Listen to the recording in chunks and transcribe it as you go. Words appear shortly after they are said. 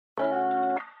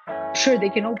Sure, they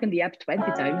can open the app 20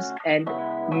 times. And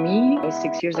me,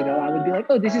 6 years ago, I would be like,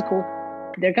 oh, this is cool.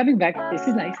 They're coming back. This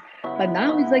is nice. But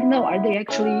now it's like, no, are they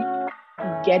actually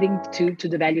getting to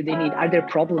the value they need? Are their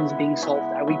problems being solved?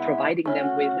 Are we providing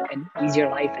them with an easier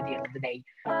life at the end of the day?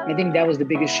 I think that was the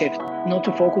biggest shift, not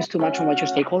to focus too much on what your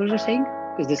stakeholders are saying,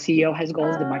 because the CEO has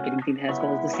goals, the marketing team has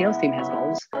goals, the sales team has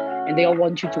goals, and they all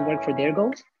want you to work for their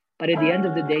goals. But at the end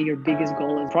of the day, your biggest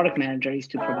goal as product manager is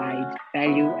to provide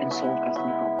value and solve customer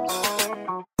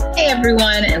problems. Hey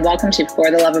everyone, and welcome to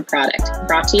For the Love of Product,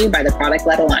 brought to you by the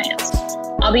Product-Led Alliance.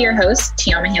 I'll be your host,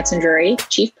 Tiama Hansen-Drury,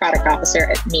 Chief Product Officer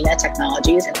at Mina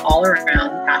Technologies and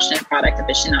all-around passionate product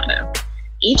aficionado.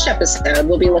 Each episode,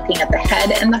 we'll be looking at the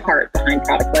head and the heart behind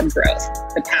product-led growth,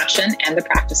 the passion and the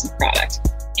practice of product.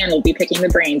 And we'll be picking the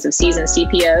brains of seasoned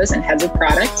CPOs and heads of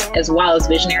product, as well as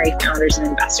visionary founders and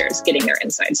investors getting their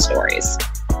inside stories.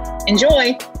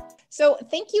 Enjoy! So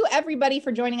thank you everybody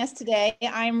for joining us today.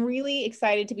 I'm really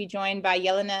excited to be joined by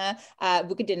Jelena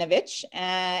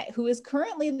Vukadinovic, who is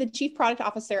currently the Chief Product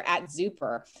Officer at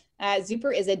Zuper.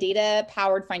 Zuper is a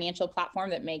data-powered financial platform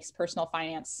that makes personal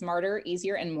finance smarter,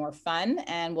 easier, and more fun.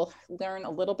 And we'll learn a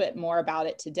little bit more about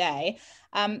it today.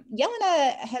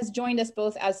 Jelena has joined us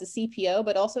both as the CPO,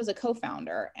 but also as a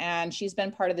co-founder. And she's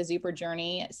been part of the Zuper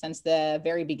journey since the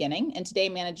very beginning, and today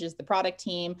manages the product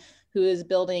team, who is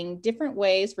building different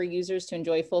ways for users to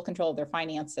enjoy full control of their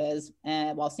finances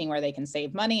while seeing where they can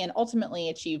save money and ultimately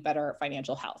achieve better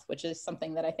financial health, which is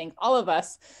something that I think all of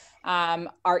us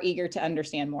are eager to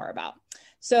understand more about.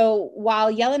 So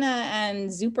while Jelena and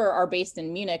Zuper are based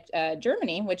in Munich,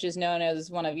 Germany, which is known as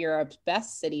one of Europe's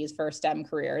best cities for STEM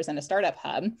careers and a startup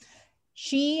hub,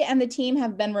 she and the team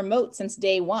have been remote since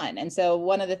day one. And so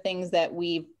one of the things that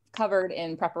we've covered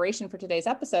in preparation for today's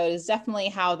episode is definitely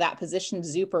how that positioned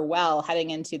Zuper well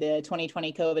heading into the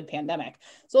 2020 COVID pandemic.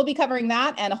 So we'll be covering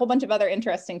that and a whole bunch of other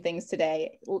interesting things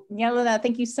today. Jelena,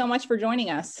 thank you so much for joining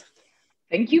us.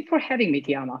 Thank you for having me,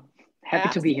 Tiama. Happy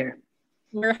to be here.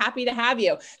 We're happy to have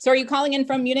you. So are you calling in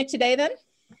from Munich today then?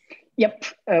 Yep.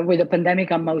 With the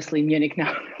pandemic, I'm mostly in Munich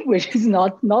now, which is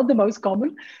not the most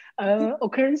common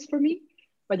occurrence for me.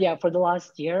 But yeah, for the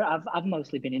last year, I've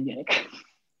mostly been in Munich.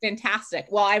 Fantastic.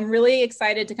 Well, I'm really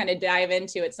excited to kind of dive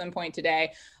into at some point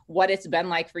today what it's been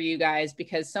like for you guys,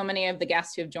 because so many of the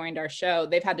guests who have joined our show,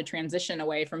 they've had to transition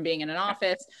away from being in an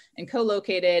office and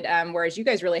co-located, whereas you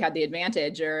guys really had the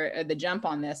advantage or the jump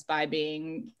on this by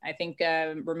being, I think,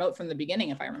 remote from the beginning,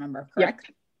 if I remember correct.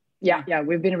 Yep. Yeah,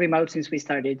 we've been remote since we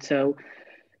started. So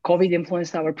COVID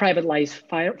influenced our private lives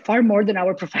far more than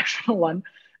our professional one.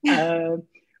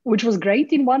 Which was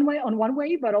great in one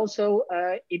way, but also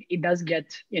it does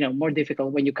get more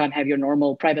difficult when you can't have your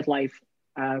normal private life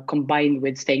combined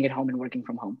with staying at home and working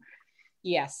from home.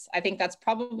 Yes, I think that's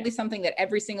probably something that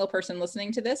every single person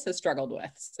listening to this has struggled with.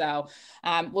 So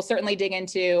we'll certainly dig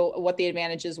into what the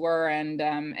advantages were and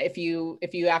if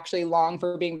you actually long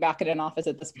for being back at an office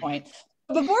at this point.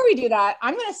 Before we do that,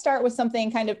 I'm going to start with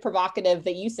something kind of provocative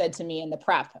that you said to me in the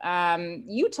prep.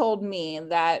 You told me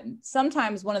that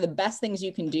sometimes one of the best things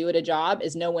you can do at a job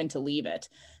is know when to leave it.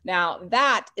 Now,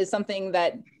 that is something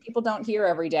that people don't hear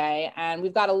every day. And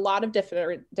we've got a lot of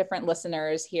different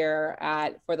listeners here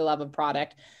at For the Love of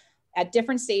Product at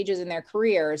different stages in their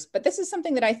careers. But this is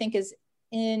something that I think is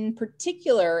in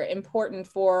particular important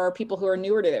for people who are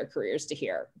newer to their careers to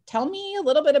hear. Tell me a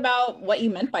little bit about what you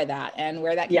meant by that and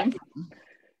where that came from.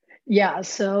 Yeah,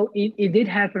 so it did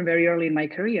happen very early in my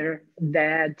career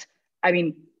that, I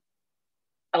mean,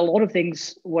 a lot of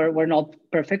things were not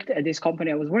perfect at this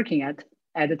company I was working at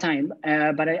the time.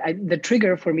 But the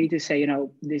trigger for me to say,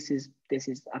 this is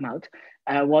I'm out,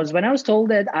 was when I was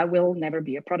told that I will never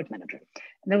be a product manager.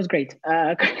 And that was great.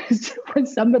 Because when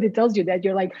somebody tells you that,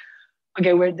 you're like,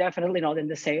 okay, we're definitely not on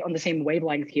the same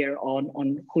wavelength here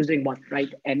on who's doing what,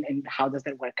 right? And how does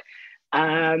that work?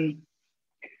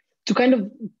 To kind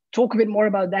of talk a bit more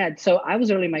about that. So I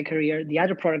was early in my career. The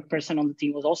other product person on the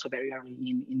team was also very early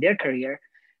in their career.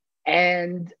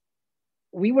 And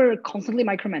we were constantly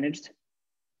micromanaged,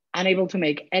 unable to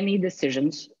make any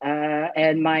decisions.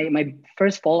 And my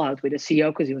first fallout with the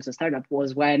CEO, because he was a startup,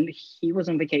 was when he was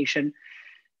on vacation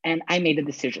and I made a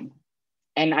decision.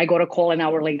 And I got a call an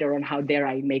hour later on how dare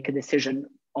I make a decision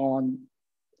on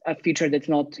a feature that's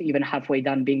not even halfway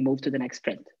done being moved to the next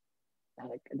sprint.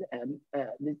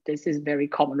 This is very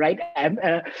common, right?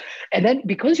 And then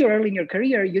because you're early in your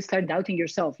career, you start doubting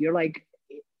yourself. You're like,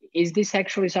 is this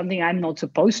actually something I'm not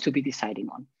supposed to be deciding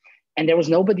on? And there was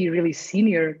nobody really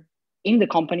senior in the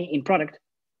company in product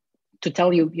to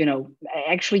tell you,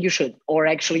 actually you should, or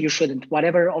actually you shouldn't.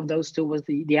 Whatever of those two was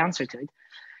the answer to it.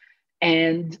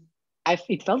 And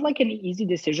it felt like an easy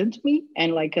decision to me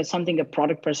and like something a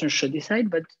product person should decide,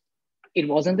 but it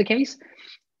wasn't the case.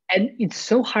 And it's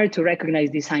so hard to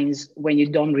recognize these signs when you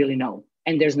don't really know,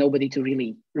 and there's nobody to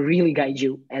really guide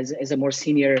you as a more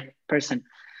senior person.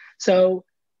 So,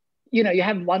 you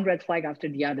have one red flag after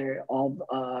the other of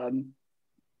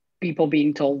people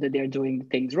being told that they're doing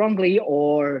things wrongly,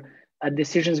 or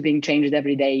decisions being changed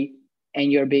every day,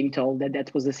 and you're being told that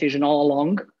that was decision all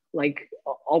along, like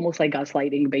almost like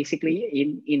gaslighting,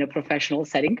 basically in a professional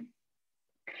setting.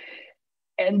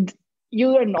 And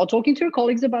you are not talking to your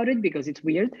colleagues about it because it's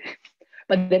weird.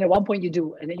 But then at one point you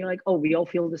do, and then you're like, oh, we all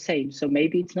feel the same. So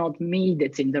maybe it's not me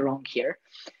that's in the wrong here.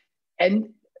 And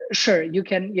sure, you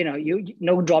can,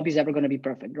 no job is ever going to be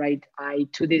perfect, right? I,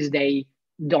 to this day,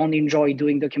 don't enjoy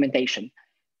doing documentation.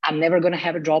 I'm never going to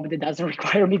have a job that doesn't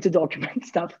require me to document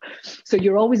stuff. So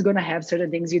you're always going to have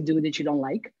certain things you do that you don't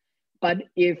like. But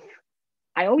if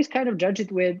I always kind of judge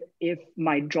it with, if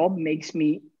my job makes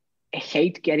me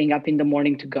hate getting up in the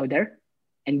morning to go there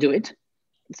and do it,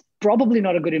 it's probably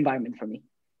not a good environment for me.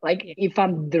 Like if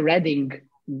I'm dreading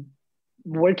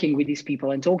working with these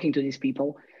people and talking to these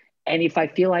people, and if I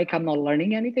feel like I'm not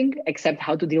learning anything except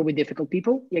how to deal with difficult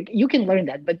people, like you can learn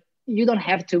that, but you don't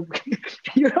have to.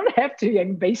 You don't have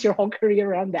to base your whole career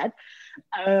around that.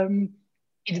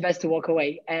 It's best to walk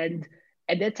away. And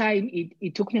at that time,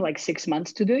 it took me like 6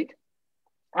 months to do it.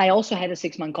 I also had a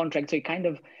 6-month contract, so it kind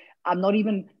of, I'm not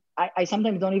even. I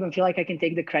sometimes don't even feel like I can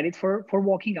take the credit for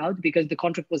walking out because the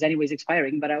contract was anyways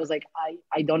expiring. But I was like,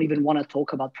 I don't even want to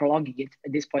talk about prolonging it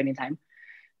at this point in time.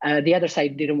 The other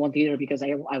side didn't want either because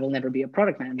I will never be a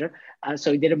product manager.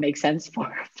 So it didn't make sense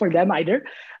for them either.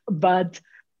 But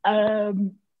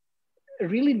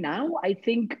really now, I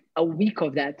think a week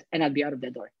of that and I'd be out of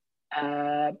that door.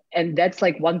 And that's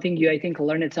like one thing I think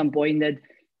learn at some point, that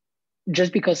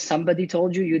just because somebody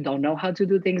told you don't know how to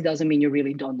do things doesn't mean you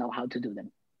really don't know how to do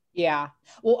them. Yeah.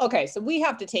 Well, okay. So we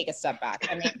have to take a step back.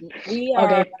 I mean, we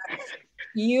are, okay.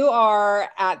 You are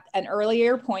at an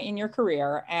earlier point in your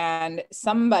career, and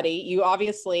you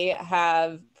obviously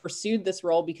have pursued this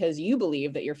role because you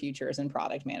believe that your future is in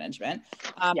product management.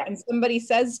 And somebody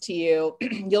says to you,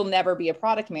 you'll never be a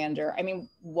product manager. I mean,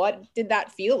 what did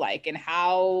that feel like? And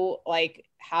how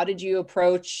did you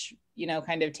approach,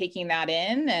 kind of taking that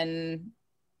in, and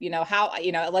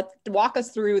let's walk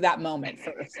us through that moment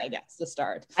first, I guess, to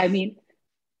start. I mean,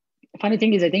 funny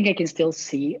thing is, I think I can still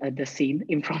see the scene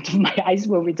in front of my eyes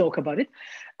when we talk about it.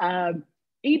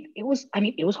 It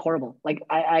was horrible. Like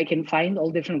I can find all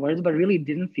different words, but really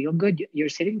didn't feel good. You're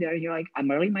sitting there and you're like,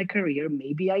 I'm early in my career.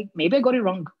 Maybe I got it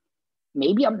wrong.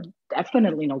 Maybe I'm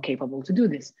definitely not capable to do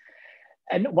this.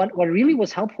 And what really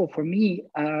was helpful for me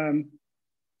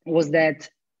was that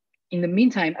in the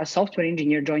meantime, a software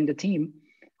engineer joined the team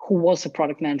who was a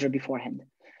product manager beforehand.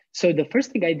 So the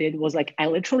first thing I did was like, I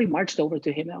literally marched over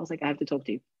to him. And I was like, I have to talk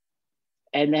to you.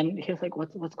 And then he was like,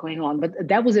 what's going on? But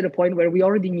that was at a point where we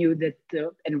already knew that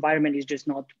the environment is just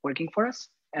not working for us.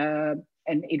 And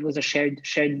it was a shared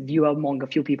view among a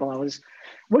few people I was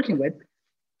working with.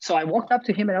 So I walked up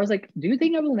to him and I was like, do you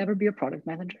think I will never be a product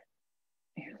manager?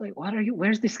 And he was like,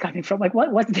 where's this coming from? Like,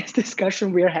 what's this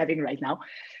discussion we're having right now?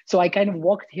 So I kind of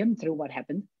walked him through what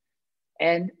happened.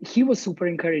 And he was super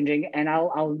encouraging, and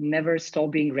I'll never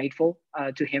stop being grateful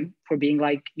to him for being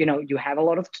like, you have a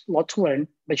lot to learn,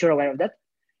 but you're aware of that.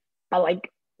 But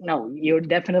like, no, you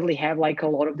definitely have like a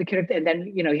lot of the character. And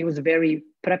then, he was very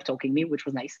prep talking me, which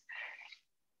was nice.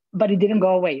 But it didn't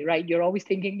go away, right? You're always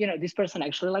thinking, this person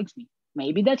actually likes me.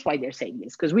 Maybe that's why they're saying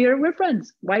this, because we're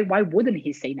friends. Why wouldn't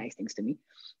he say nice things to me?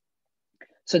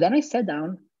 So then I sat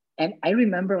down. And I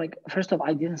remember, like, first off,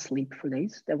 I didn't sleep for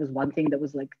days. That was one thing that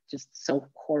was like just so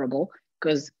horrible,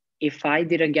 because if I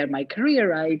didn't get my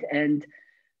career right, and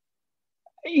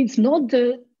it's not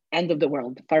the end of the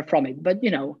world, far from it. But,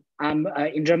 I'm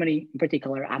in Germany in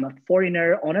particular, I'm a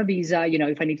foreigner on a visa.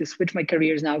 If I need to switch my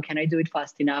careers now, can I do it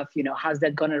fast enough? How's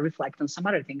that going to reflect on some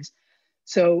other things?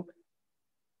 So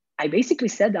I basically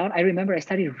sat down. I remember I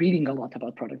started reading a lot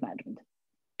about product management.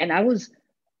 And I was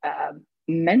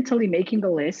mentally making a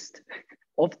list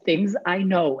of things I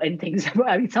know and things.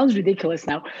 It sounds ridiculous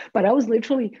now, but I was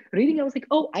literally reading. I was like,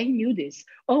 oh, I knew this.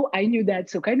 Oh, I knew that.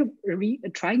 So kind of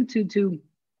trying to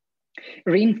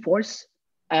reinforce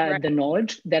the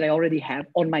knowledge that I already have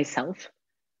on myself,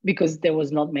 because there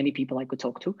was not many people I could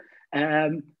talk to,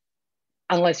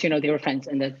 unless, they were friends,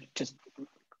 and that just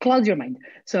clouds your mind.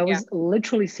 So I was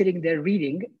literally sitting there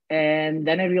reading, and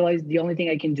then I realized the only thing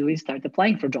I can do is start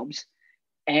applying for jobs.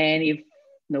 And if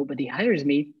nobody hires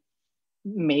me,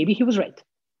 maybe he was right.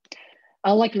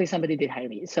 Luckily, somebody did hire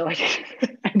me, so I,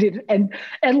 I did, and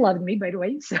loved me, by the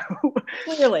way. So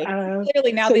Clearly, now so that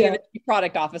you're yeah, the chief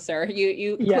product officer,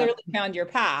 you yeah, clearly found your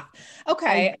path. I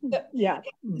Okay. yeah,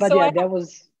 but So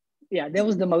yeah, that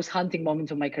was the most hunting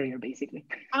moment of my career, basically.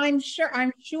 I'm sure.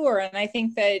 And I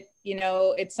think that,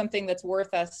 it's something that's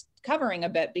worth us covering a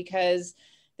bit, because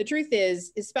the truth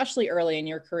is, especially early in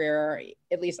your career,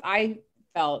 at least I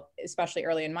felt, especially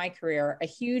early in my career, a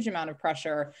huge amount of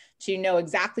pressure to know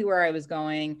exactly where I was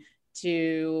going,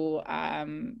 to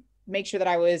make sure that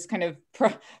I was kind of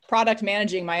product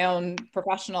managing my own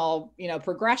professional,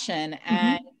 progression.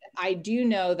 And Mm-hmm. I do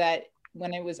know that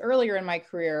when it was earlier in my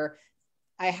career,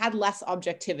 I had less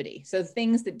objectivity. So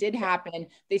things that did happen,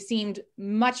 they seemed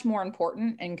much more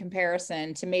important in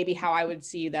comparison to maybe how I would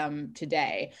see them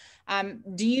today.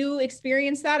 Do you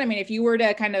experience that? I mean, if you were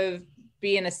to kind of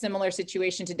be in a similar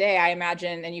situation today, I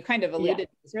imagine, and you kind of Yeah. alluded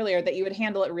to this earlier, that you would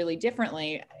handle it really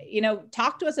differently.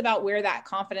 Talk to us about where that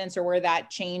confidence or where that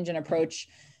change in approach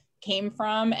came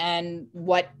from, and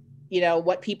what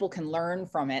people can learn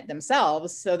from it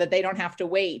themselves, so that they don't have to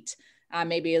wait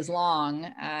maybe as long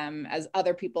as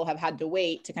other people have had to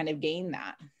wait to kind of gain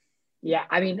that. Yeah,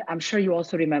 I mean, I'm sure you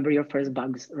also remember your first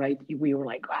bugs, right? We were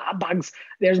like, bugs,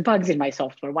 there's bugs in my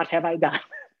software. What have I done?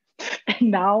 And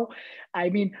now, I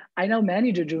mean, I now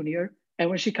manage a junior. And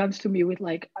when she comes to me with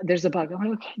like, there's a bug, I'm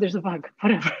like, okay, there's a bug,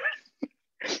 whatever.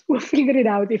 We'll figure it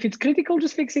out. If it's critical,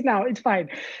 just fix it now. It's fine.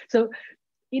 So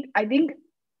I think,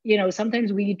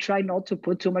 sometimes we try not to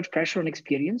put too much pressure on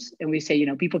experience, and we say,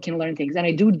 people can learn things. And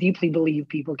I do deeply believe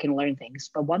people can learn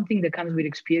things. But one thing that comes with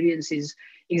experience is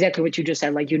exactly what you just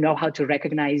said, like, how to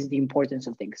recognize the importance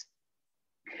of things.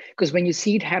 Because when you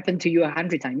see it happen to you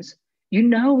 100 times,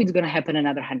 it's going to happen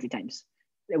another 100 times.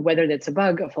 Whether that's a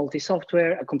bug, a faulty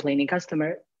software, a complaining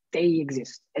customer, they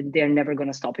exist and they're never going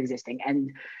to stop existing.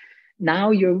 And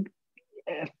now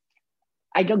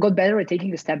I got better at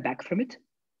taking a step back from it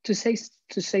to say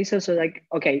so. So like,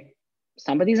 okay,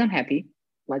 somebody's unhappy.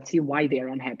 Let's see why they're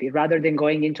unhappy, rather than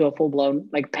going into a full blown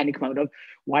like panic mode of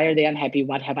why are they unhappy?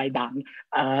 What have I done?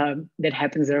 That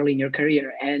happens early in your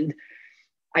career, and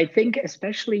I think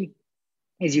especially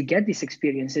as you get these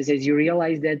experiences, as you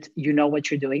realize that you know what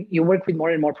you're doing, you work with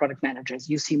more and more product managers.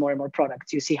 You see more and more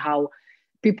products. You see how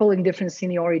people in different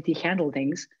seniority handle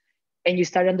things, and you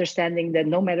start understanding that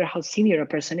no matter how senior a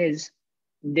person is,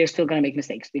 they're still going to make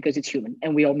mistakes because it's human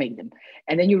and we all make them.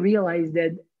 And then you realize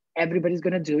that everybody's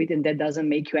going to do it, and that doesn't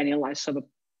make you any less of a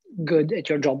good at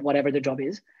your job, whatever the job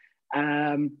is.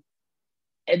 And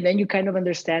then you kind of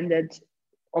understand that,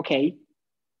 okay,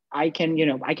 I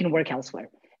can work elsewhere.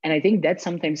 And I think that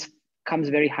sometimes comes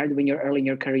very hard when you're early in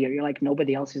your career. You're like,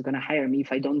 nobody else is going to hire me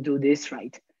if I don't do this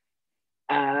right.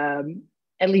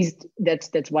 At least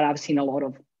that's what I've seen a lot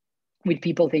of, with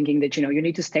people thinking that, you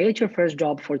need to stay at your first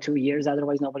job for 2 years,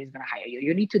 otherwise nobody's going to hire you.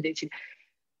 You need to ditch it.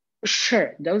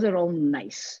 Sure, those are all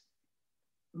nice.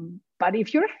 But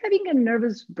if you're having a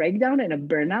nervous breakdown and a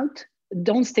burnout,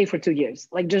 don't stay for 2 years.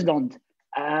 Like, just don't.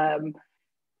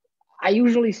 I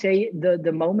usually say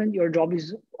the moment your job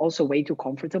is also way too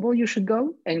comfortable, you should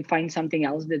go and find something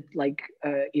else that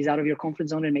is out of your comfort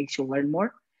zone and makes you learn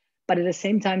more. But at the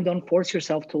same time, don't force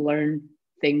yourself to learn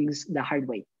things the hard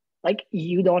way. Like,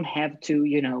 you don't have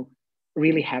to,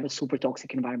 really have a super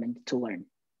toxic environment to learn.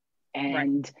 And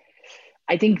right.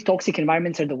 I think toxic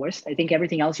environments are the worst. I think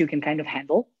everything else you can kind of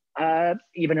handle,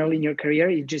 even early in your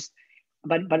career. Is just,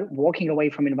 but walking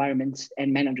away from environments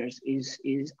and managers is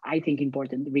I think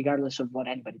important, regardless of what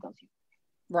anybody tells you.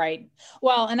 Right.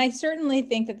 Well, and I certainly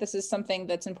think that this is something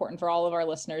that's important for all of our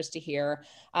listeners to hear.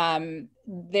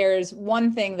 There's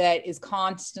one thing that is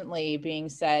constantly being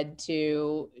said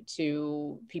to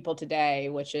people today,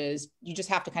 which is you just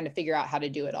have to kind of figure out how to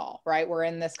do it all, right? We're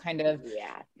in this kind of,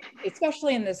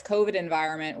 especially in this COVID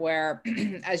environment where,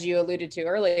 as you alluded to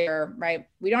earlier, right,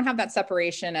 we don't have that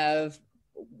separation of,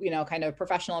 kind of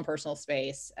professional and personal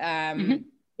space.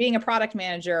 Being a product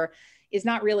manager is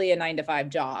not really a 9-to-5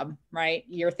 job, right?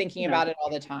 You're thinking about it all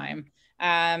the time.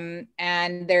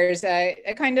 And there's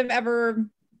a kind of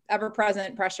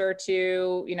ever-present pressure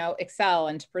to, excel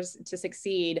and to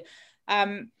succeed.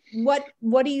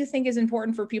 What do you think is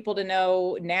important for people to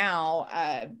know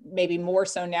now, maybe more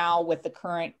so now with the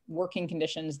current working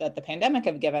conditions that the pandemic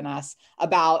have given us,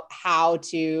 about how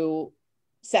to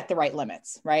set the right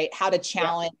limits, right? How to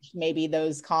challenge maybe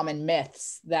those common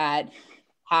myths that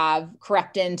have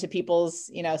crept into people's,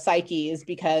 psyches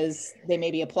because they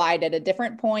maybe applied at a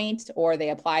different point, or they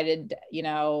applied it, in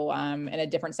a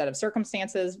different set of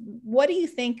circumstances. What do you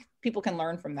think people can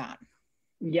learn from that?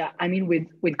 Yeah, I mean,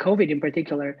 with COVID in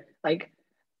particular, like,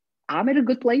 I'm at a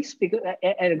good place because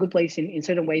at a good place in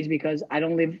certain ways because I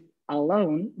don't live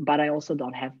alone, but I also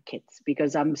don't have kids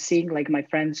because I'm seeing like my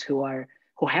friends who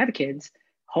have kids,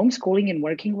 homeschooling and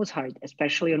working was hard,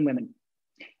 especially on women.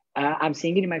 I'm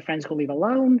seeing it in my friends who live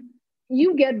alone.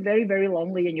 You get very, very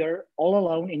lonely and you're all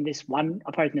alone in this one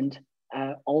apartment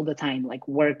all the time, like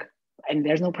work, and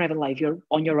there's no private life. You're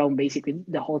on your own basically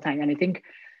the whole time. And I think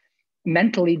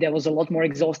mentally that was a lot more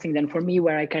exhausting than for me,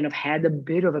 where I kind of had a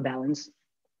bit of a balance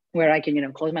where I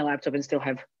can, close my laptop and still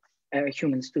have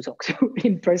humans to talk to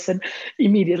in person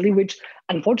immediately, which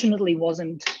unfortunately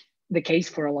wasn't the case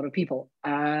for a lot of people.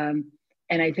 And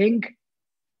I think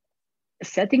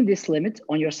setting this limit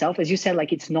on yourself, as you said,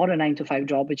 like it's not a 9 to 5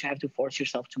 job, but you have to force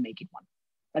yourself to make it one.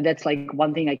 And that's like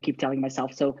one thing I keep telling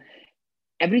myself. So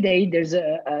every day there's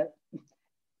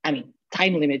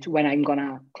time limit when I'm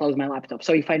gonna close my laptop.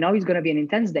 So if I know it's gonna be an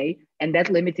intense day and that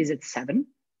limit is at 7,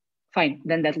 fine,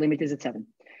 then that limit is at 7.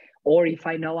 Or if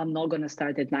I know I'm not gonna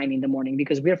start at 9 in the morning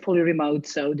because we're fully remote,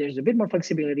 so there's a bit more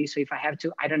flexibility. So if I have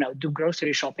to, I don't know, do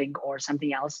grocery shopping or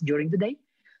something else during the day,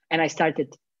 and I start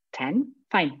at 10,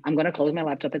 fine, I'm gonna close my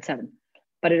laptop at 7.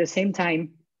 But at the same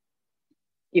time,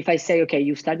 if I say, okay,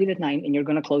 you started at 9 and you're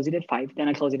gonna close it at 5, then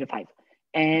I close it at 5.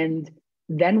 And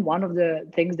then one of the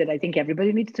things that I think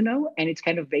everybody needs to know, and it's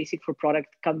kind of basic for product,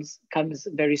 comes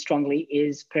very strongly,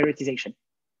 is prioritization.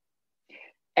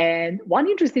 And one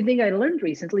interesting thing I learned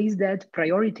recently is that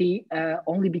priority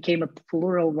only became a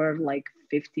plural word like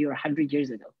 50 or 100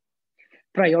 years ago.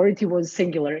 Priority was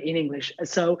singular in English.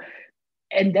 So,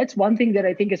 and that's one thing that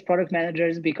I think as product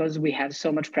managers, because we have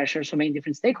so much pressure, so many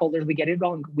different stakeholders, we get it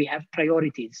wrong. We have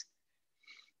priorities.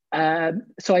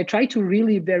 So I try to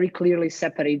really very clearly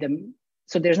separate them.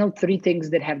 So there's no 3 things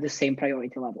that have the same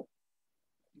priority level.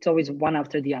 It's always one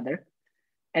after the other.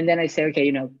 And then I say,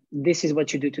 okay, this is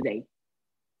what you do today.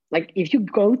 Like if you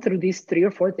go through these 3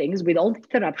 or 4 things with all the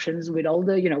interruptions, with all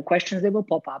the questions that will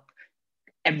pop up,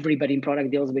 everybody in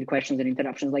product deals with questions and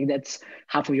interruptions. Like that's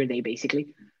half of your day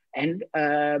basically. And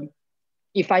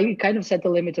if I kind of set the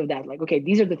limit of that, like, okay,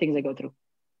 these are the things I go through.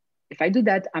 If I do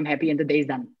that, I'm happy and the day's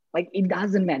done. Like it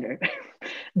doesn't matter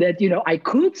that, I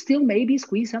could still maybe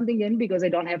squeeze something in because I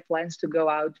don't have plans to go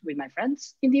out with my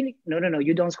friends in the evening. No,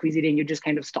 you don't squeeze it in. You just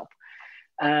kind of stop.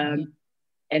 And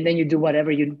then you do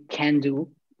whatever you can do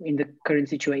in the current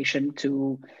situation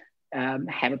to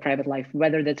have a private life,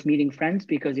 whether that's meeting friends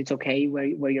because it's okay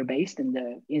where you're based and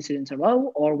the incidents are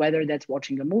low, or whether that's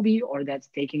watching a movie, or that's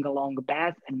taking a long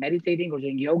bath and meditating or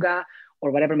doing yoga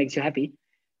or whatever makes you happy.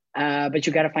 But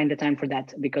you got to find the time for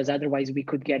that because otherwise we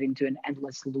could get into an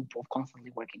endless loop of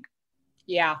constantly working.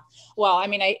 Yeah. Well, I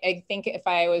mean, I think if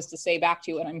I was to say back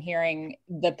to you what I'm hearing,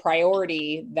 the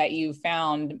priority that you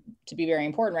found to be very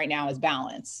important right now is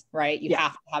balance, right? You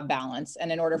have to have balance.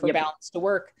 And in order for balance to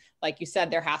work, like you said,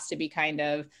 there has to be kind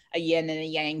of a yin and a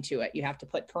yang to it. You have to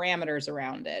put parameters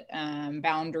around it.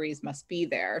 Boundaries must be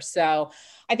there. So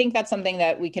I think that's something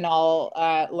that we can all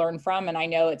learn from. And I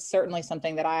know it's certainly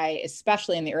something that I,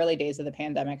 especially in the early days of the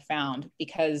pandemic, found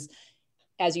because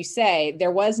as you say, there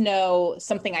was no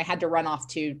something I had to run off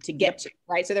to get to,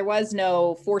 right? So there was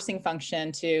no forcing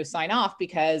function to sign off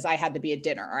because I had to be at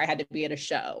dinner or I had to be at a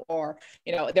show or,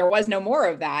 there was no more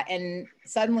of that. And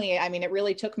suddenly, I mean, it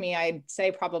really took me, I'd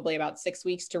say probably about 6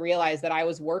 weeks to realize that I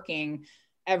was working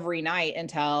every night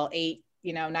until 8,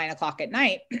 9 o'clock at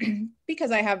night because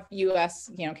I have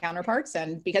US, counterparts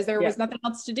and because there was nothing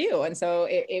else to do. And so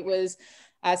it was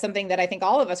something that I think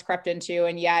all of us crept into,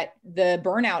 and yet the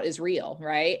burnout is real,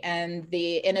 right? And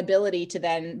the inability to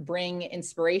then bring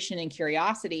inspiration and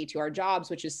curiosity to our jobs,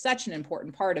 which is such an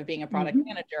important part of being a product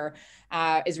manager,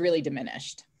 is really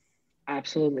diminished.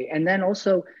 Absolutely. And then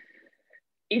also,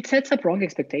 it sets up wrong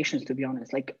expectations, to be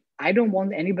honest. Like, I don't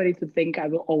want anybody to think I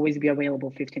will always be available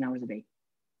 15 hours a day.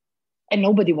 And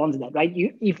nobody wants that, right?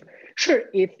 If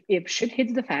shit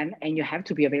hits the fan and you have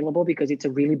to be available because it's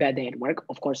a really bad day at work,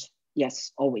 of course,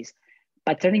 yes, always.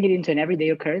 But turning it into an everyday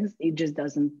occurrence, it just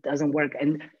doesn't work.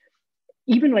 And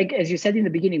even like, as you said in the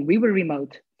beginning, we were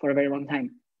remote for a very long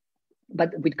time.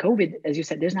 But with COVID, as you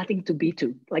said, there's nothing to be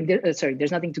to. Like,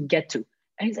 there's nothing to get to.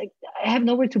 And it's like, I have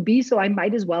nowhere to be, so I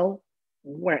might as well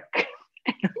work.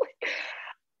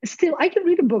 Still, I can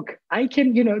read a book. I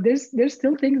can, there's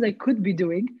still things I could be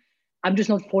doing. I'm just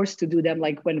not forced to do them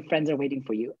like when friends are waiting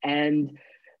for you. And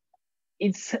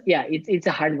it's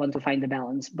a hard one to find the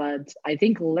balance. But I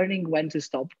think learning when to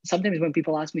stop. Sometimes when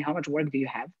people ask me, how much work do you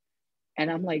have? And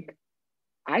I'm like,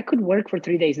 I could work for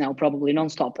 3 days now, probably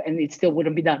nonstop, and it still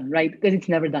wouldn't be done, right? Because it's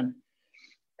never done.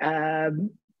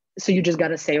 So you just got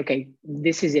to say, okay,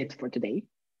 this is it for today.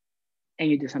 And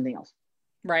you do something else.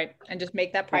 Right. And just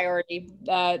make that priority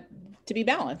to to be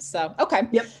balanced. So, okay.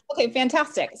 Yep. Okay,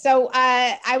 fantastic. So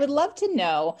I would love to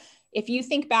know if you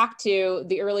think back to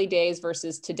the early days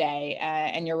versus today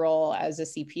and your role as a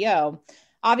CPO.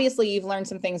 Obviously, you've learned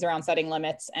some things around setting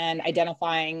limits and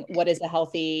identifying what is a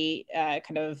healthy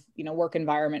kind of work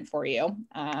environment for you,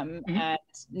 and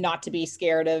not to be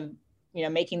scared of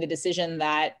making the decision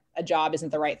that a job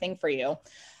isn't the right thing for you.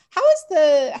 How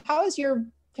has your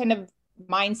kind of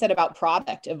mindset about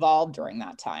product evolved during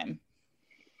that time?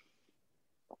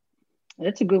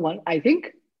 That's a good one. I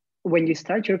think when you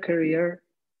start your career,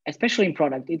 especially in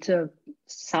product, it's a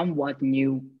somewhat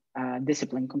new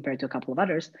discipline compared to a couple of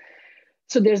others.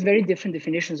 So there's very different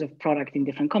definitions of product in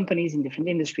different companies, in different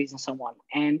industries, and so on.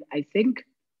 And I think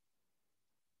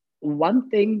one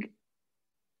thing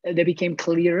that became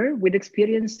clearer with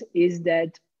experience is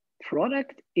that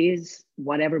product is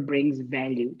whatever brings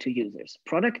value to users.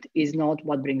 Product is not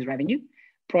what brings revenue.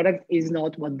 Product is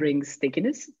not what brings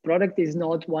stickiness. Product is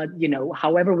not what,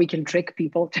 however we can trick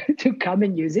people to come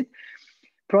and use it.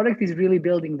 Product is really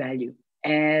building value.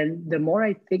 And the more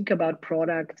I think about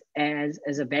product as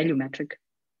a value metric,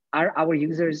 are our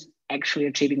users actually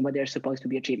achieving what they're supposed to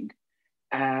be achieving?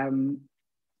 In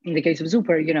the case of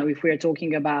Zuper, if we are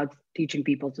talking about teaching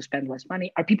people to spend less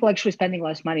money, are people actually spending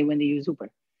less money when they use Zuper?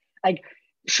 Like,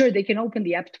 sure, they can open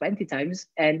the app 20 times.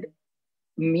 And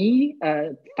me,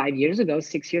 5 years ago,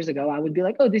 6 years ago, I would be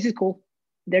like, oh, this is cool.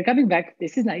 They're coming back.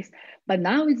 This is nice. But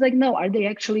now it's like, no, are they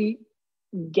actually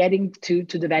getting to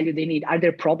the value they need? Are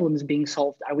their problems being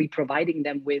solved? Are we providing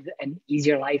them with an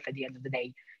easier life at the end of the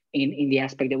day in the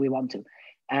aspect that we want to?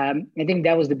 I think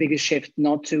that was the biggest shift,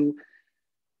 not to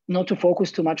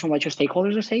focus too much on what your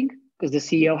stakeholders are saying, because the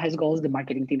CEO has goals, the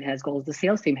marketing team has goals, the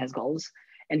sales team has goals,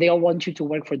 and they all want you to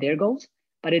work for their goals.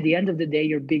 But at the end of the day,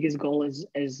 your biggest goal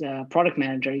as a product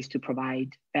manager is to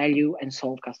provide value and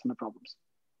solve customer problems.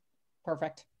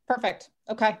 Perfect.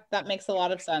 Okay. That makes a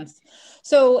lot of sense.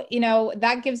 So,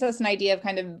 that gives us an idea of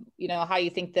kind of, how you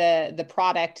think the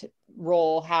product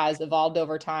role has evolved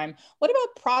over time. What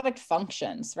about product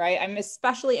functions, right? I'm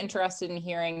especially interested in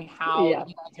hearing how you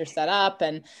guys are set up.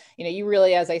 And, you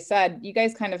really, as I said, you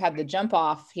guys kind of had the jump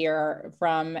off here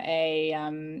from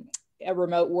a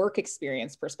remote work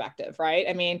experience perspective, right?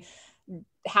 I mean,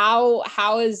 how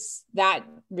has that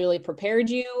really prepared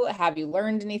you? Have you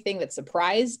learned anything that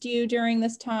surprised you during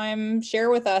this time? Share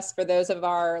with us, for those of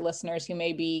our listeners who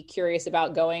may be curious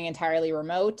about going entirely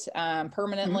remote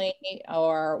permanently,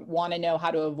 or want to know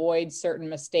how to avoid certain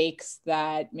mistakes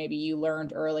that maybe you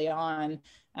learned early on.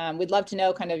 We'd love to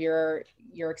know kind of your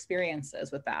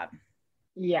experiences with that.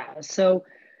 Yeah. So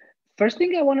first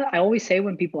thing I always say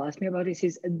when people ask me about this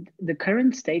is the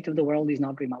current state of the world is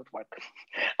not remote work.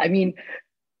 I mean,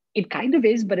 it kind of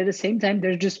is, but at the same time,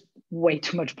 there's just way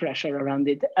too much pressure around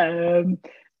it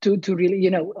to really,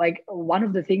 like, one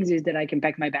of the things is that I can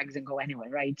pack my bags and go anywhere,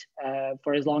 right?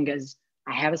 For as long as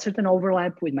I have a certain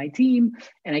overlap with my team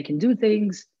and I can do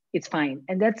things, it's fine.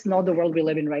 And that's not the world we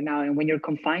live in right now. And when you're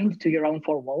confined to your own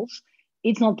four walls,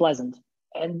 it's not pleasant.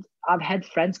 And I've had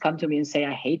friends come to me and say,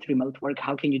 I hate remote work.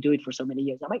 How can you do it for so many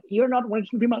years? I'm like, you're not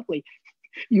working remotely.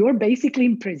 You're basically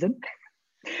in prison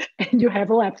and you have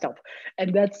a laptop.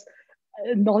 And that's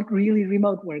not really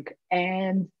remote work.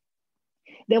 And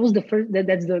that was the first,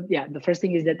 the first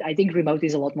thing is that I think remote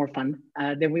is a lot more fun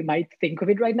than we might think of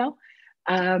it right now.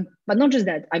 But not just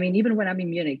that. I mean, even when I'm in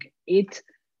Munich, it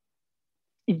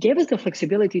gave us the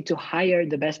flexibility to hire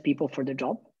the best people for the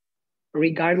job,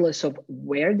 regardless of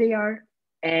where they are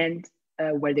and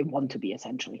where they want to be,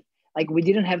 essentially. Like, we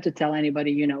didn't have to tell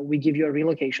anybody, we give you a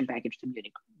relocation package to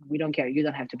Munich. We don't care. You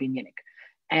don't have to be in Munich.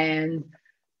 And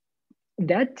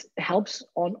that helps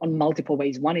on multiple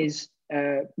ways. One is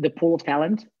the pool of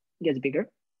talent gets bigger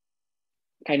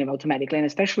kind of automatically. And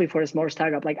especially for a small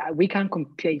startup, like, we can't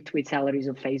compete with salaries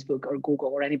of Facebook or Google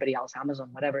or anybody else, Amazon,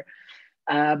 whatever.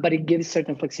 But it gives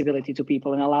certain flexibility to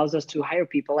people and allows us to hire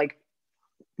people. Like,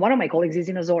 one of my colleagues is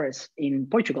in Azores in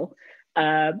Portugal,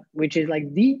 which is like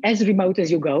as remote as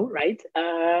you go, right?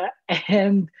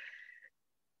 And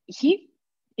he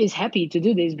is happy to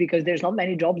do this because there's not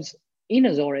many jobs in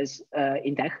Azores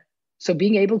in tech. So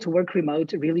being able to work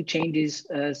remote really changes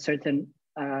certain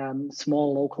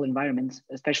small local environments,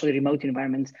 especially remote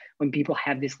environments, when people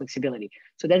have this flexibility.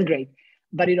 So that's great.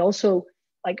 But it also,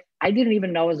 like, I didn't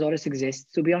even know Azores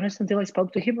exists, to be honest, until I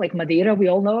spoke to him. Like, Madeira, we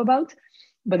all know about.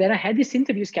 But then I had this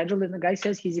interview scheduled and the guy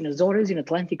says he's in Azores in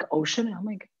Atlantic Ocean. And I'm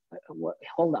like, what?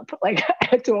 Hold up. Like, I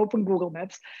had to open Google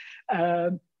Maps.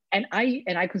 And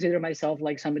I consider myself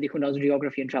like somebody who knows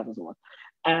geography and travels a lot.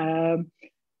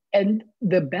 And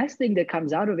the best thing that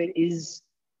comes out of it is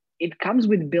it comes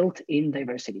with built-in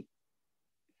diversity.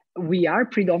 we are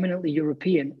predominantly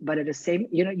European, but at the same,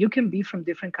 you can be from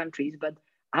different countries, but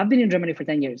I've been in Germany for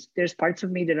 10 years. There's parts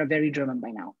of me that are very German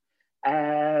by now,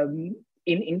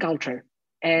 in culture.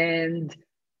 And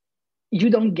you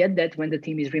don't get that when the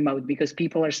team is remote because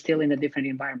people are still in a different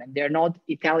environment. They're not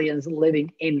Italians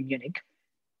living in Munich.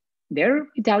 They're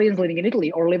Italians living in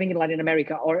Italy or living in Latin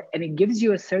America, and it gives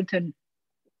you a certain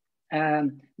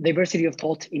diversity of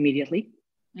thought immediately.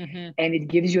 Mm-hmm. And it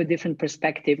gives you a different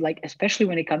perspective, like especially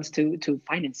when it comes to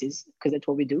finances, because that's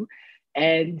what we do.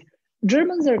 And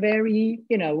Germans are very,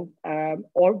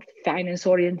 or finance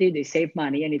oriented. They save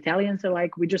money, and Italians are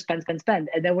like, we just spend.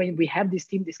 And then when we have these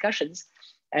team discussions,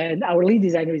 and our lead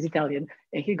designer is Italian,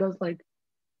 and he goes like,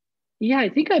 "Yeah, I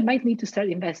think I might need to start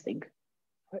investing."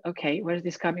 Okay, where's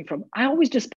this coming from? I always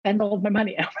just spend all of my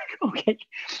money. I'm like, okay,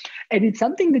 and it's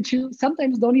something that you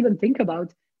sometimes don't even think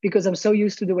about because I'm so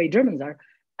used to the way Germans are.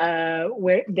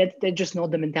 Where that's just not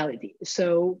the mentality.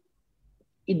 So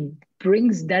it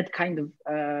brings that kind of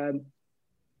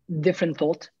different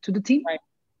thought to the team, right.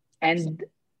 And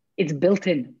it's built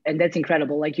in, and that's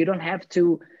incredible. Like you don't have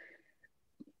to.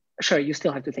 Sure, you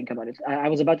still have to think about it. I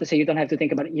was about to say you don't have to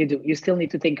think about it. You do. You still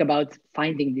need to think about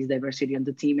finding this diversity on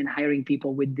the team and hiring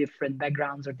people with different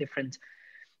backgrounds or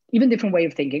even different way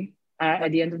of thinking. Right.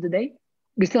 At the end of the day,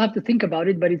 you still have to think about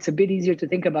it, but it's a bit easier to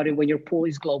think about it when your pool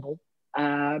is global.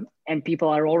 And people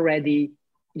are already,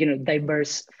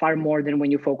 diverse far more than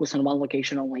when you focus on one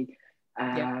location only.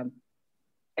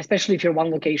 Especially if your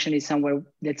one location is somewhere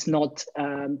that's not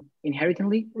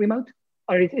inherently remote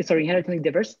or it's inherently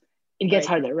diverse, it gets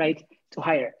harder, right, to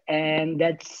hire. And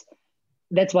that's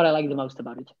what I like the most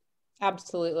about it.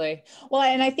 Absolutely. Well,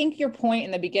 and I think your point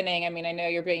in the beginning, I mean, I know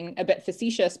you're being a bit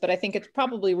facetious, but I think it's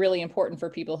probably really important for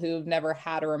people who've never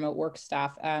had a remote work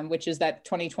staff, which is that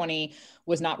 2020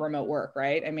 was not remote work,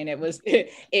 right? I mean, it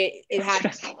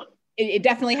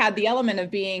definitely had the element of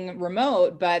being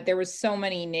remote, but there was so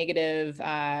many negative,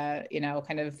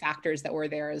 kind of factors that were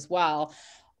there as well.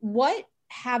 What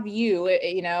have you,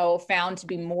 found to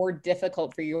be more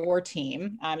difficult for your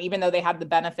team, even though they had the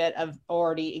benefit of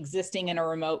already existing in a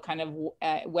remote kind of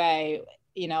way?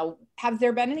 Have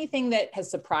there been anything that has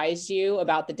surprised you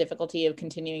about the difficulty of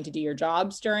continuing to do your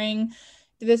jobs during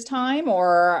this time?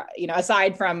 Or,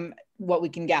 aside from what we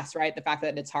can guess, right? The fact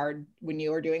that it's hard when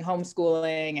you are doing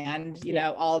homeschooling and,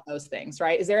 all of those things,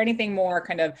 right? Is there anything more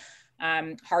kind of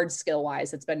hard skill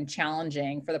wise that's been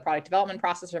challenging for the product development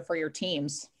process or for your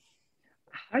teams?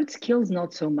 Hard skills,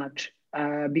 not so much,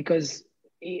 because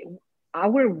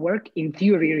our work in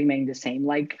theory remained the same.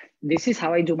 Like this is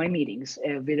how I do my meetings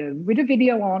with a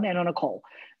video on and on a call.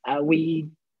 We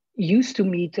used to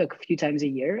meet a few times a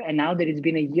year, and now that it's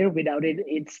been a year without it,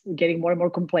 it's getting more and more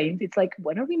complaints. It's like,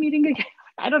 when are we meeting again?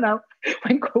 I don't know,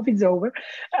 when COVID's over.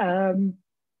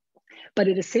 But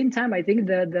at the same time, I think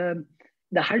the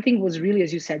hard thing was really,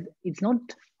 as you said, it's not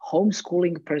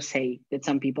homeschooling per se that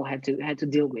some people had to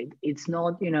deal with. It's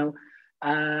not,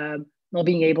 not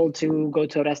being able to go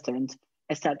to a restaurant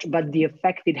as such, but the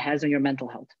effect it has on your mental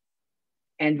health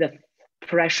and the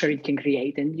pressure it can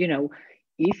create. And,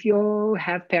 if you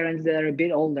have parents that are a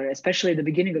bit older, especially at the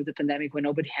beginning of the pandemic when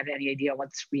nobody had any idea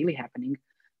what's really happening,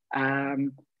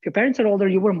 if your parents are older,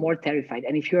 you were more terrified.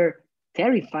 And if you're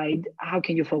terrified, how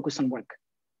can you focus on work?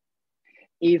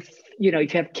 If you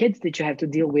have kids that you have to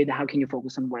deal with, how can you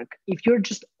focus on work? If you're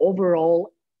just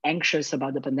overall anxious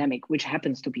about the pandemic, which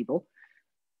happens to people,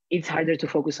 it's harder to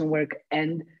focus on work.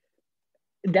 And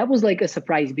that was like a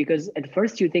surprise, because at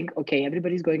first you think, okay,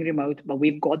 everybody's going remote, but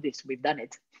we've got this, we've done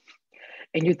it.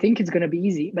 And you think it's going to be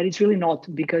easy, but it's really not,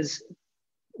 because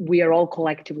we are all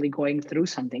collectively going through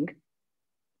something.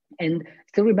 And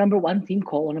still remember one team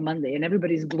call on a Monday and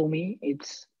everybody's gloomy.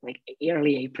 It's like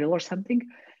early April or something.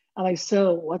 I'm like,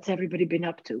 so what's everybody been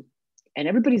up to? And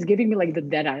everybody's giving me like the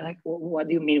dead eye, like, what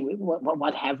do you mean?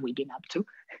 What have we been up to?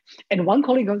 And one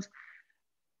colleague goes,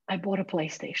 I bought a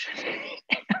PlayStation.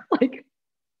 And I'm like,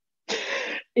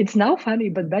 it's now funny,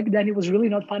 but back then it was really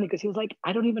not funny, because he was like,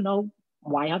 I don't even know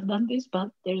why I've done this,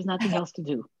 but there's nothing else to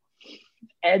do.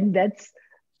 And that's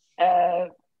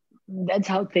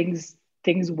how things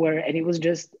were. And it was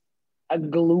just a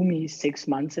gloomy 6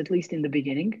 months, at least in the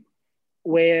beginning,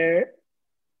 where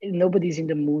nobody's in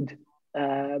the mood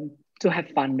to have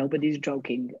fun. Nobody's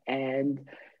joking. And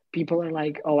people are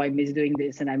like, oh, I miss doing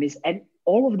this. And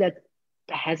all of that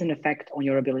has an effect on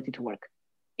your ability to work.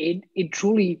 It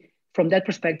truly, from that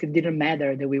perspective, didn't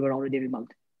matter that we were already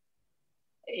remote.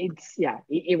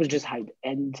 It was just hard.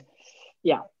 And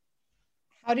yeah.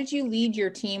 How did you lead your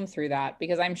team through that?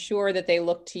 Because I'm sure that they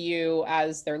look to you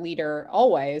as their leader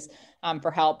always for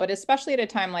help, but especially at a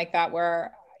time like that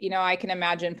where, I can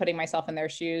imagine putting myself in their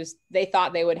shoes. They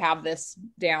thought they would have this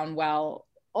down well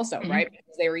also, right?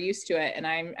 Because they were used to it. And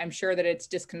I'm sure that it's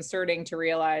disconcerting to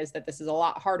realize that this is a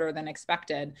lot harder than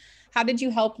expected. How did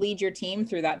you help lead your team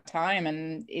through that time?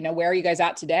 And, where are you guys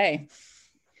at today?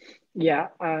 Yeah,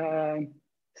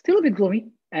 still a bit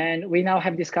gloomy. And we now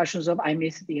have discussions of I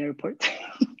miss the airport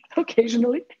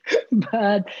occasionally.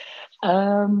 But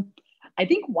I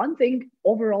think one thing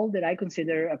overall that I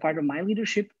consider a part of my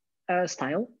leadership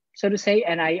style, so to say,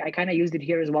 and I kind of used it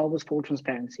here as well, was full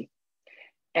transparency.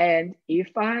 And if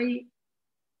I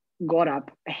got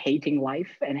up hating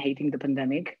life and hating the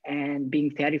pandemic and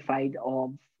being terrified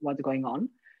of what's going on,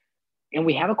 and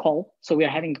we have a call, so we are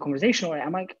having a conversation, or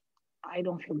I'm like, I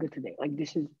don't feel good today. Like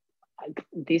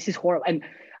this is horrible. And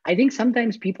I think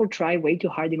sometimes people try way too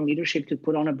hard in leadership to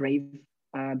put on a brave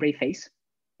face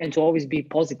and to always be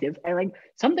positive. And like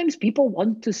sometimes people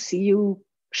want to see you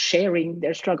sharing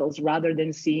their struggles rather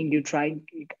than seeing you trying.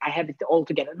 I have it all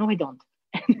together. No, I don't.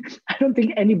 I don't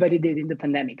think anybody did in the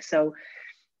pandemic. So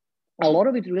a lot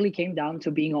of it really came down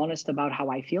to being honest about how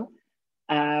I feel,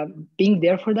 being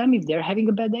there for them if they're having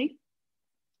a bad day,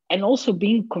 and also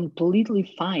being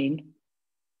completely fine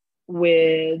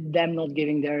with them not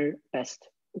giving their best.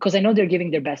 Because I know they're giving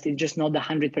their best. It's just not the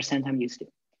 100% I'm used to.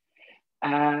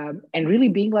 And really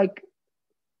being like,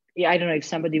 I don't know if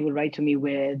somebody would write to me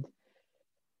with,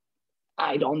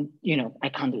 I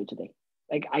can't do it today.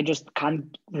 Like, I just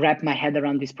can't wrap my head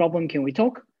around this problem. Can we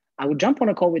talk? I would jump on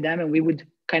a call with them and we would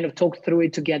kind of talk through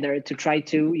it together to try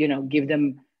to, give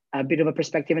them a bit of a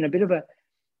perspective and a bit of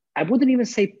I wouldn't even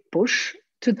say push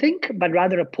to think, but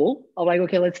rather a pull of like,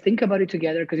 okay, let's think about it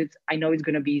together because I know it's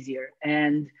going to be easier.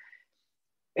 And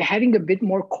having a bit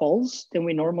more calls than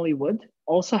we normally would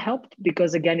also helped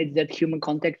because, again, it's that human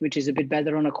contact, which is a bit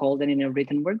better on a call than in a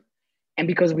written word. And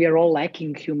because we are all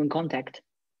lacking human contact,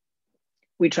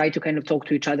 we try to kind of talk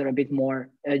to each other a bit more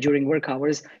during work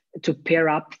hours to pair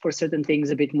up for certain things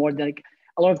a bit more. Like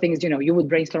a lot of things, you would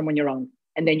brainstorm on your own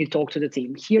and then you talk to the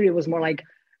team. Here, it was more like,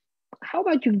 how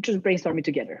about you just brainstorm it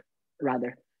together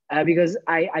rather? Because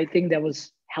I think that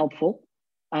was helpful.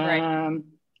 Right.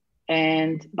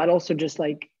 But also just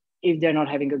like, if they're not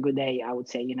having a good day, I would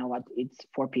say, you know what, it's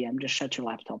 4 p.m. Just shut your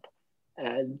laptop,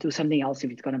 do something else if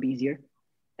it's going to be easier,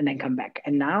 and then come back.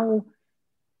 And now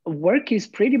work is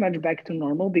pretty much back to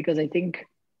normal because I think,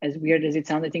 as weird as it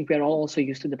sounds, I think we're all also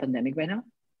used to the pandemic by now.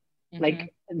 Mm-hmm.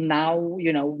 Like now,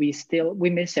 we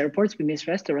miss airports, we miss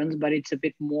restaurants, but it's a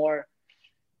bit more,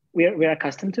 we're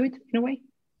accustomed to it in a way.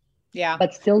 Yeah.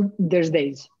 But still there's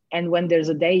days. And when there's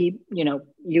a day,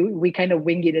 we kind of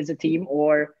wing it as a team,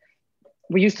 or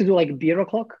we used to do like beer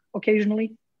o'clock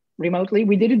occasionally remotely.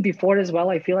 We did it before as well.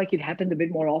 I feel like it happened a bit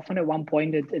more often. At one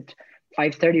point at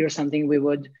 5:30 or something, we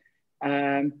would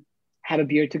have a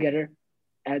beer together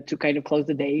to kind of close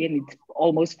the day. And it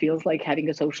almost feels like having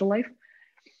a social life.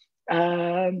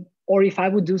 Or if I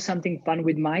would do something fun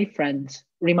with my friends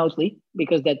remotely,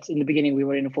 because that's in the beginning, we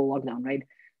were in a full lockdown, right?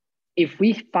 If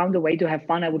we found a way to have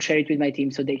fun, I would share it with my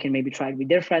team so they can maybe try it with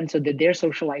their friends so that their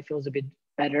social life feels a bit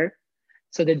better,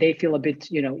 so that they feel a bit,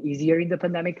 easier in the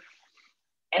pandemic.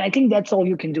 And I think that's all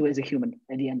you can do as a human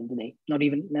at the end of the day, not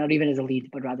even as a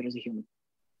lead, but rather as a human.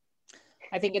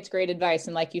 I think it's great advice.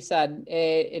 And like you said,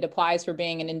 it applies for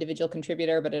being an individual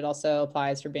contributor, but it also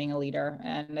applies for being a leader.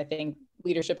 And I think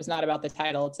leadership is not about the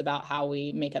title. It's about how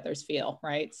we make others feel,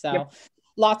 right? So yep.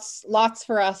 Lots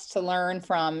for us to learn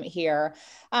from here.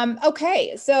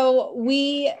 Okay, so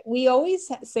we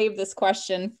always save this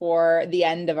question for the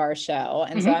end of our show.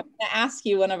 And so I'm going to ask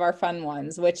you one of our fun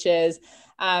ones, which is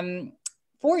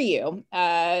for you,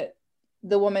 the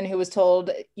woman who was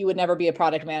told you would never be a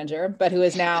product manager, but who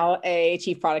is now a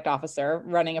chief product officer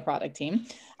running a product team.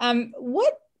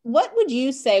 What would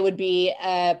you say would be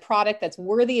a product that's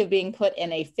worthy of being put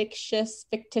in a fictitious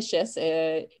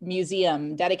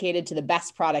museum dedicated to the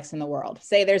best products in the world?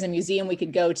 Say there's a museum we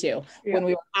could go to when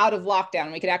we were out of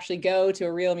lockdown. We could actually go to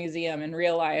a real museum in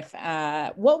real life.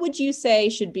 What would you say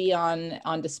should be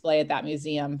on display at that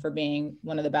museum for being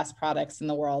one of the best products in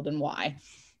the world, and why?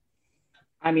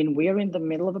 I mean, we are in the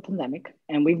middle of a pandemic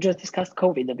and we've just discussed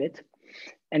COVID a bit.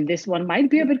 And this one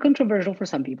might be a bit controversial for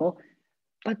some people.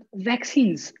 But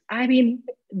vaccines, I mean,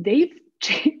 they've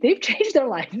changed their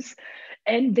lives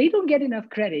and they don't get enough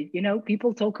credit.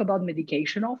 People talk about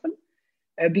medication often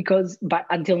but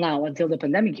until the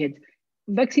pandemic hit,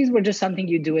 vaccines were just something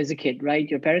you do as a kid, right?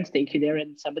 Your parents take you there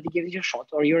and somebody gives you a shot,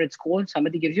 or you're at school and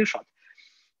somebody gives you a shot.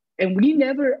 And we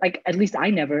never, at least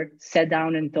I never sat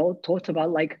down and thought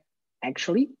about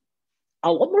actually,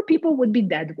 a lot more people would be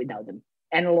dead without them.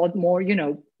 And a lot more,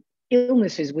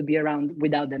 illnesses would be around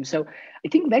without them. So I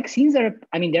think vaccines are,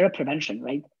 they're a prevention,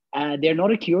 right? They're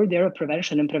not a cure, they're a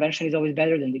prevention, and prevention is always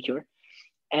better than the cure.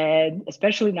 And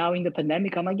especially now in the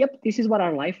pandemic, I'm like, yep, this is what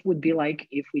our life would be like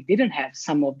if we didn't have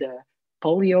some of the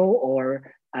polio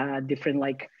or different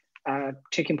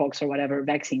chickenpox or whatever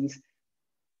vaccines.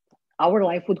 Our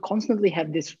life would constantly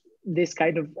have this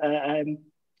kind of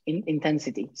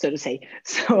intensity, so to say.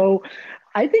 So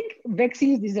I think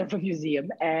vaccines deserve a museum.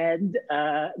 And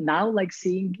now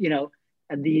seeing,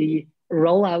 the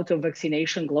rollout of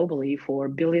vaccination globally for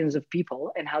billions of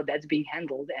people and how that's being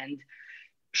handled. And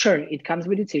sure, it comes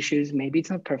with its issues. Maybe it's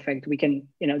not perfect. We can,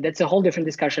 that's a whole different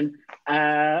discussion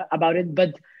about it.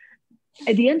 But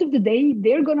at the end of the day,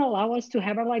 they're going to allow us to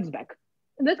have our lives back.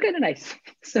 And that's kind of nice.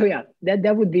 So yeah,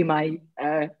 that would be my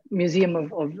museum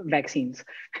of vaccines.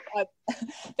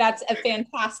 That's a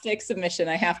fantastic submission,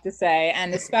 I have to say.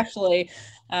 And especially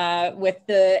with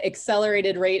the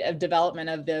accelerated rate of development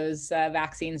of those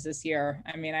vaccines this year.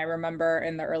 I mean, I remember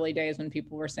in the early days when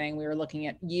people were saying we were looking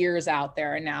at years out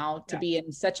there, and now to be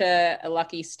in such a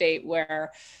lucky state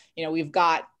where, we've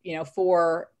got,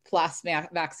 4+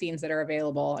 vaccines that are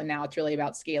available. And now it's really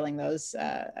about scaling those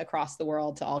across the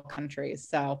world to all countries.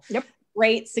 So yep.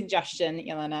 Great suggestion,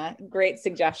 Jelena. Great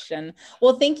suggestion.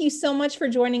 Well, thank you so much for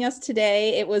joining us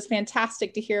today. It was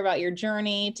fantastic to hear about your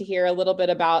journey, to hear a little bit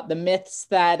about the myths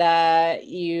that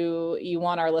you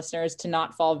want our listeners to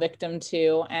not fall victim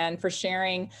to, and for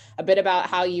sharing a bit about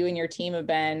how you and your team have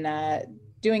been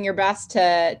doing your best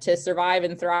to survive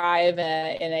and thrive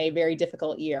in a very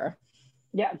difficult year.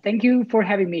 Yeah, thank you for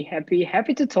having me.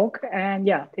 Happy to talk. And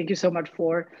yeah, thank you so much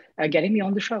for getting me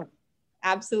on the show.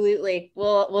 Absolutely.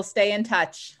 We'll stay in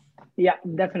touch. Yeah,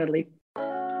 definitely.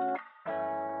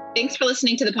 Thanks for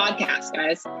listening to the podcast,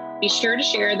 guys. Be sure to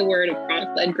share the word of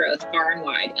product-led growth far and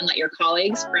wide, and let your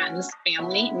colleagues, friends,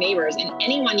 family, neighbors, and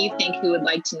anyone you think who would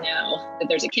like to know that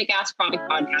there's a kick-ass product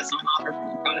podcast on offer from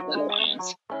the Product-Led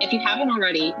Alliance. If you haven't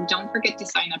already, don't forget to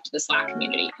sign up to the Slack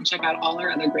community and check out all our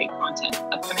other great content,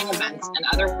 upcoming events, and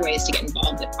other ways to get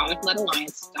involved at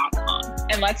productledalliance.com.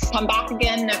 And let's come back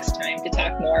again next time to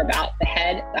talk more about the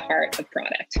head, the heart of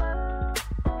product.